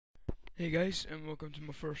Hey guys, and welcome to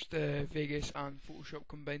my first Vegas and Photoshop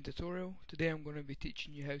combined tutorial. Today I'm going to be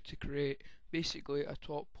teaching you how to create basically a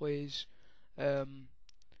top plays um,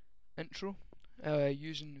 intro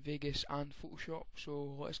using Vegas and Photoshop.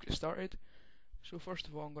 So let's get started. So first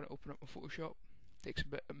of all, I'm going to open up my Photoshop. Takes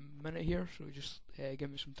a minute here, so just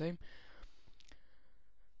give me some time.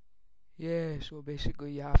 Yeah, so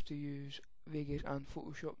basically you have to use Vegas and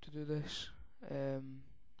Photoshop to do this,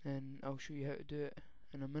 and I'll show you how to do it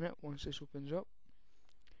in a minute once this opens up.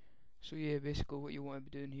 So yeah, basically what you want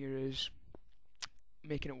to be doing here is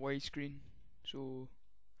making it widescreen. So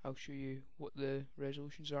I'll show you what the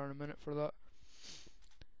resolutions are in a minute for that.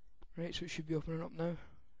 Right, so it should be opening up now.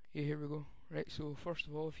 Yeah, here we go. Right, so first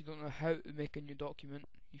of all, if you don't know how to make a new document,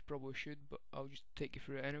 you probably should, but I'll just take you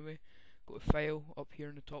through it anyway. Go to File up here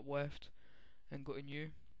in the top left and go to New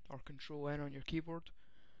or Control N on your keyboard.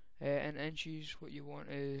 In inches, what you want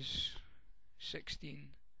is 16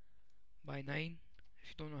 by 9. If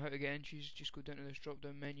you don't know how to get inches, just go down to this drop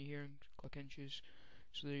down menu here and click inches.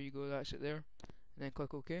 So there you go, that's it there. And then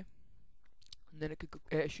click OK. And then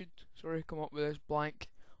it should come up with this blank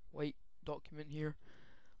white document here,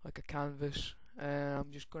 like a canvas. And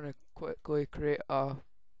I'm just going to quickly create a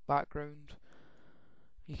background.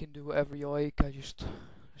 You can do whatever you like. This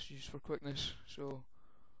is just for quickness. So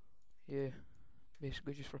yeah,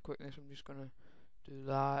 basically just for quickness, I'm just going to do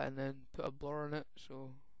that and then put a blur on it.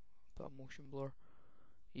 So put a motion blur.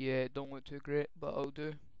 Yeah, it don't look too great, but I'll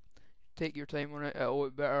do. Take your time on it, it'll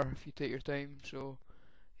look better if you take your time. So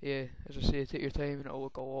yeah, as I say, take your time and it'll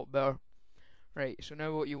look a lot better. Right, so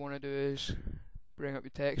now what you want to do is bring up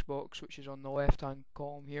your text box, which is on the left hand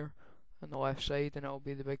column here on the left side, and it'll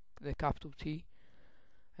be the capital T.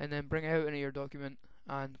 And then bring it out into your document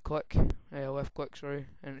and click, left click, sorry,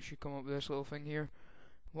 and it should come up with this little thing here.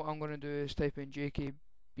 What I'm going to do is type in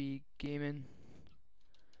JKBGaming,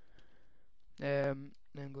 then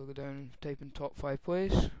go down and type in top 5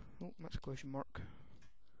 plays. Oh, that's a question mark.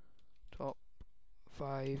 Top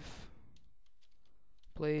 5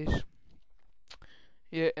 plays.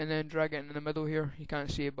 Yeah, and then drag it in the middle here. You can't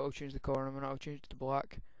see it, but I'll change the colour in a minute. I'll change it to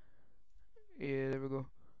black. Yeah, there we go.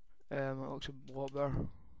 It looks a lot better.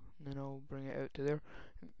 And then I'll bring it out to there.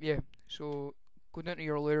 Yeah, so go down to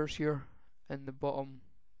your layers here in the bottom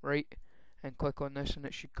right and click on this, and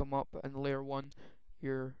it should come up in layer 1,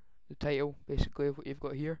 the title basically of what you've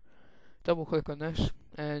got here. Double click on this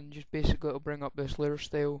and just basically it'll bring up this layer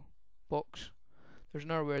style box. There's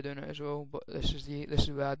another way of doing it as well, but this is the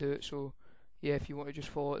way I do it. So yeah, if you want to just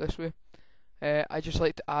follow it this way. I just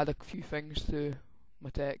like to add a few things to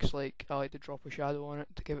my text, like I like to drop a shadow on it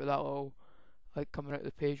to give it that little like coming out of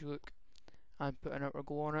the page look, and put an outer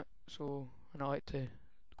glow on it. So, and I like to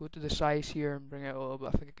go to the size here and bring it out a little bit.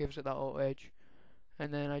 I think it gives it that little edge.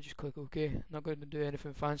 And then I just click OK. Not going to do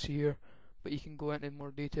anything fancy here, but you can go into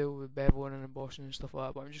more detail with beveling and embossing and stuff like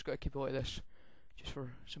that. But I'm just going to keep it like this, just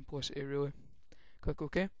for simplicity really. Click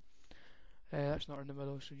OK. That's not in the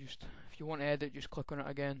middle, so just if you want to edit, just click on it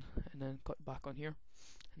again and then click back on here,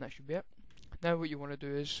 and that should be it. Now what you want to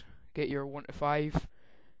do is get your 1 to 5.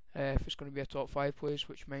 If it's going to be a top 5 plays,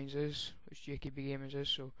 which mine is, which JKBGaming is,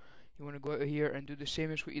 so you want to go out of here and do the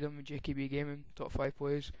same as what you done with JKBGaming, top 5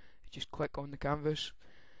 plays. Just click on the canvas.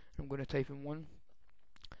 I'm going to type in 1, and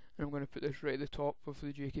I'm going to put this right at the top of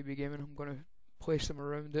the JKBGaming. I'm going to place them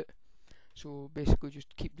around it. So basically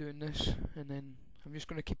just keep doing this, and then I'm just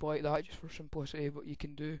going to keep it like that just for simplicity, but you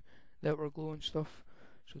can do the outer glow and stuff.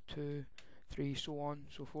 So 2, 3, so on,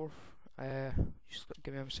 so forth. Just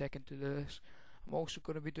give me a second to do this. I'm also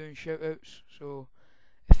going to be doing shoutouts, so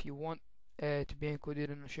if you want to be included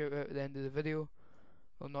in a shoutout at the end of the video,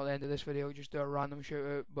 well, not the end of this video, I'll just do a random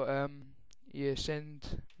shoutout, but yeah,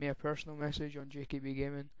 send me a personal message on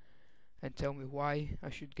JKBGaming and tell me why I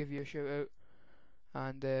should give you a shoutout,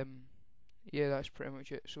 and yeah, that's pretty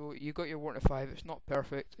much it. So you got your 1 to 5. It's not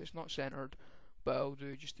perfect, it's not centered, but I'll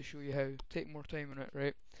do just to show you how. Take more time on it,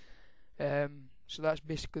 right? So that's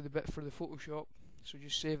basically the bit for the Photoshop. So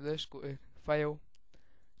just save this, go to File,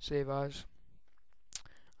 Save As,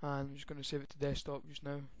 and I'm just going to save it to desktop just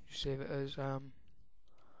now. Just save it as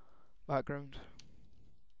background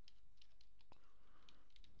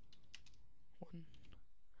 1.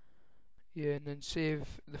 Yeah, and then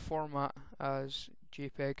save the format as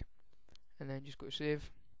JPEG, and then just go to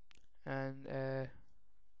save, and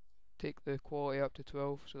take the quality up to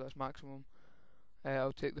 12, so that's maximum.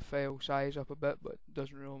 I'll take the file size up a bit, but it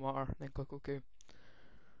doesn't really matter. Then click OK.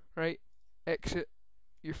 Right, exit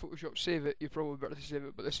your Photoshop, save it. You're probably better to save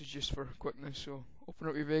it, but this is just for quickness. So open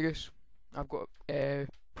up your Vegas. I've got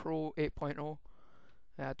Pro 8.0.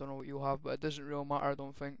 I don't know what you'll have, but it doesn't really matter, I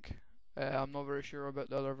don't think. I'm not very sure about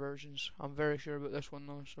the other versions. I'm very sure about this one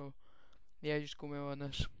though, so yeah, just go with me on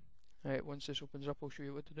this. Right, once this opens up I'll show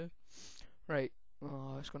you what to do. Right,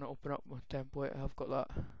 it's going to open up my template, I've got that.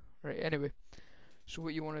 Right, anyway, so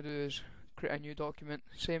what you want to do is create a new document,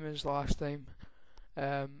 same as last time.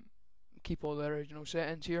 Keep all the original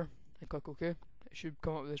settings here and click OK. It should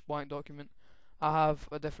come up with this blank document. I have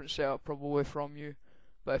a different setup probably from you,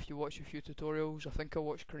 but if you watch a few tutorials, I think I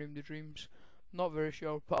watched Kareem the Dreams. Not very sure,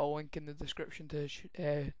 I'll put a link in the description to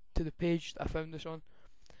the page that I found this on,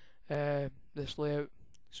 this layout.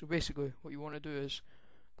 So basically what you want to do is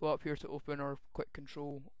go up here to open or click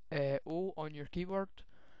Control O on your keyboard.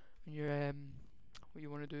 When you're, what you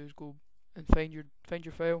want to do is go and find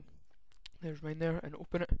your file. There's mine there, and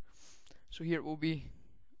open it. So here it will be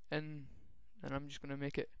in, and I'm just going to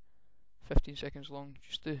make it 15 seconds long,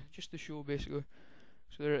 just to show basically.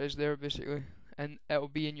 So there it is there basically, and it'll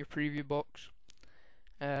be in your preview box.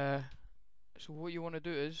 So what you want to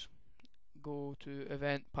do is go to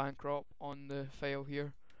Event Pan Crop on the file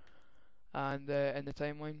here, and in the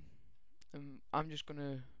timeline. I'm just going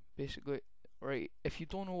to basically, right, if you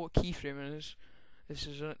don't know what keyframing is, this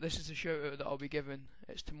is a shout out that I'll be giving.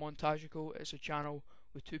 It's to Montagical. It's a channel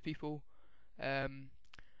with 2 people,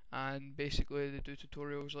 and basically they do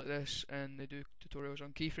tutorials like this, and they do tutorials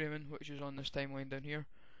on keyframing, which is on this timeline down here.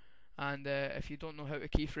 And if you don't know how to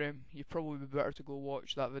keyframe, you'd probably be better to go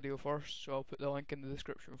watch that video first, so I'll put the link in the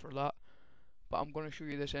description for that. But I'm going to show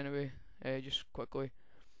you this anyway, just quickly.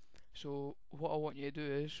 So what I want you to do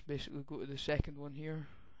is basically go to the second one here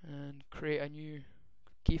and create a new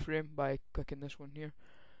keyframe by clicking this one here,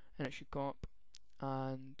 and it should come up,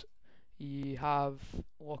 and you have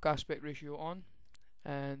lock aspect ratio on,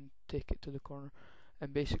 and take it to the corner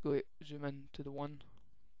and basically zoom in to the 1,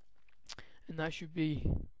 and that should be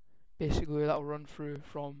basically, that'll run through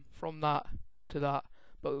from that to that,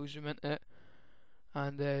 but it'll zoom into it.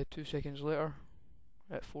 And 2 seconds later,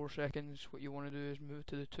 at 4 seconds, what you want to do is move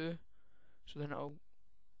to the 2, so then it'll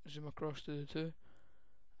zoom across to the 2,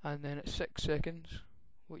 and then at 6 seconds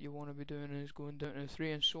what you want to be doing is going down to the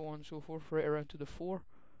 3, and so on and so forth, right around to the 4.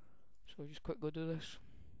 So just quickly do this,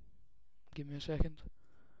 give me a second.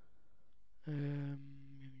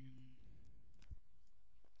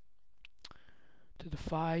 To the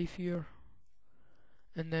 5 here,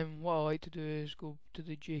 and then what I like to do is go to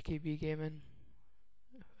the JKBGaming, and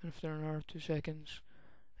if there are 2 seconds,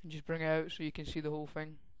 and just bring it out so you can see the whole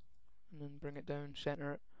thing, and then bring it down,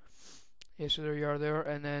 center it. Yeah, so there you are there,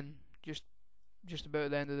 and then just about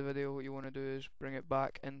at the end of the video, what you want to do is bring it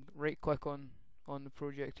back and right click on the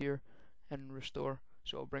project here and restore,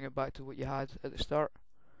 so it'll bring it back to what you had at the start.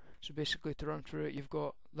 So basically, to run through it, you've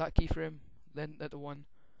got that keyframe, then at the 1,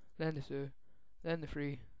 then the 2, then the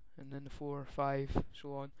 3, and then the 4, 5,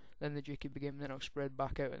 so on, then the JKB game, then it'll spread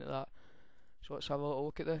back out into that. So let's have a little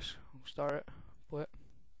look at this. We'll start it, play it,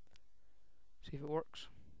 see if it works.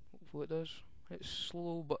 Hopefully it does. It's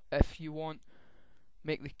slow, but if you want,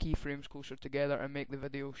 make the keyframes closer together and make the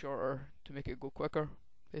video shorter to make it go quicker,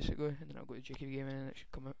 basically, and then I'll go to JKB Gaming and it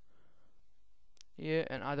should come out. Yeah,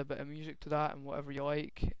 and add a bit of music to that and whatever you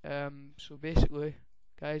like. So basically,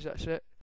 guys, that's it.